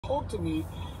talk to me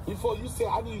before you say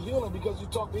I need healing because you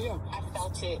talk to him. I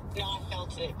felt it. No, I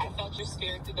felt it. I felt your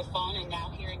spirit through the phone, and now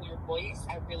hearing your voice,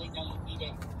 I really know you need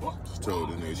it. She told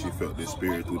the nigga she felt this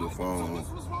spirit through the phone.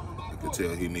 I could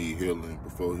tell he need healing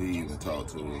before he even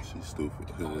talked to her. She's stupid.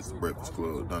 It's the Breakfast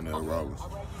Club, Donnell Rollins.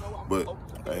 But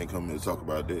I ain't coming to talk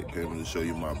about that. Came to show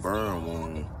you my burn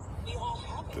wound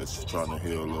that's trying to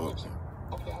heal up.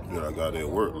 Yeah, I got at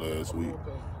work last week.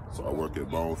 So I work at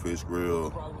Bonefish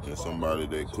Grill, and somebody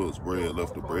that cooks bread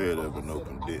left the bread oven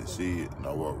open, didn't see it, and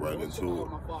I walked right into it.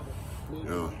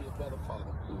 Yeah.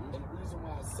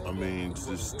 I mean,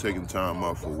 just taking time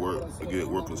out for work to get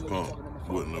workers' comp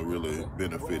wouldn't have really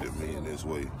benefited me in this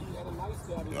way. You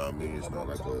know what I mean? It's not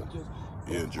like a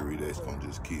injury that's gonna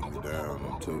just keep me down.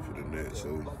 I'm tougher than that. So,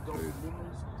 hey.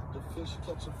 I'm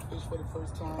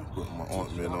putting my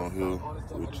ointment on here,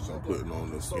 which is I'm putting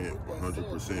on the skin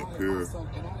 100% pure,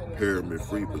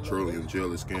 paraben-free petroleum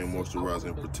jelly skin moisturizer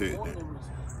and protectant.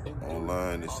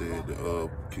 Online it said to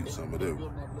keep some of that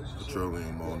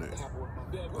petroleum on it.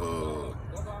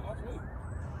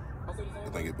 I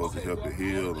think it's supposed to help it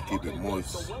heal and keep it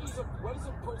moist.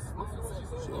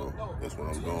 So that's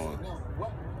what I'm doing.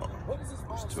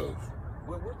 It's tough.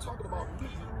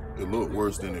 It looked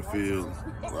worse than it feels.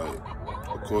 Like,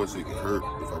 of course it can hurt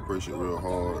if I press it real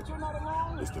hard.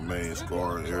 It's the main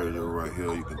scarring area right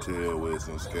here. You can tell where it's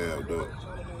scabbed up.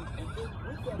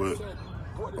 But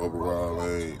overall, I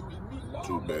ain't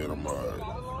too bad. I'm alright.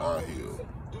 I heal.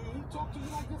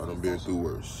 I done been through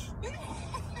worse.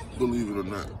 Believe it or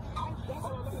not.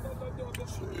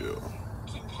 So yeah.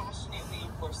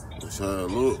 That's how it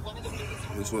look.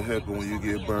 That's what happens when you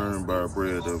get burned by a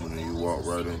bread oven and you walk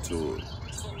right into it.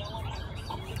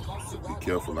 So be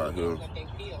careful out here.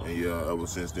 And yeah, ever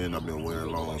since then I've been wearing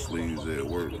long sleeves at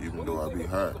work, even though I be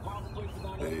hot.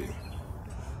 Hey,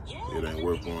 it ain't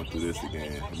worth going through this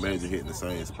again. Imagine hitting the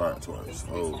same spot twice.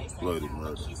 Oh, bloody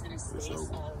murder. It's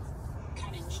over.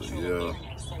 So yeah,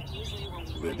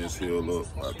 let this heal up.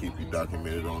 I'll keep you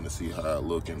documented on to see how I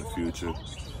look in the future.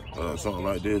 Something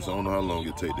like this, I don't know how long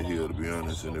it take to heal, to be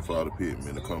honest, and if all the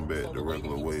pigment to come back the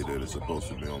regular way that it's supposed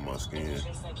to be on my skin.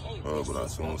 But I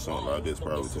assume something like this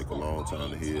probably take a long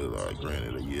time to heal,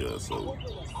 granted a year or so.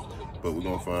 But we're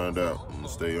gonna find out. I'm gonna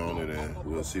stay on it and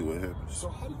we'll see what happens. So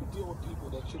how do you deal with people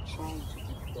that you're trying to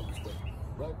keep friends with,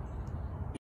 right?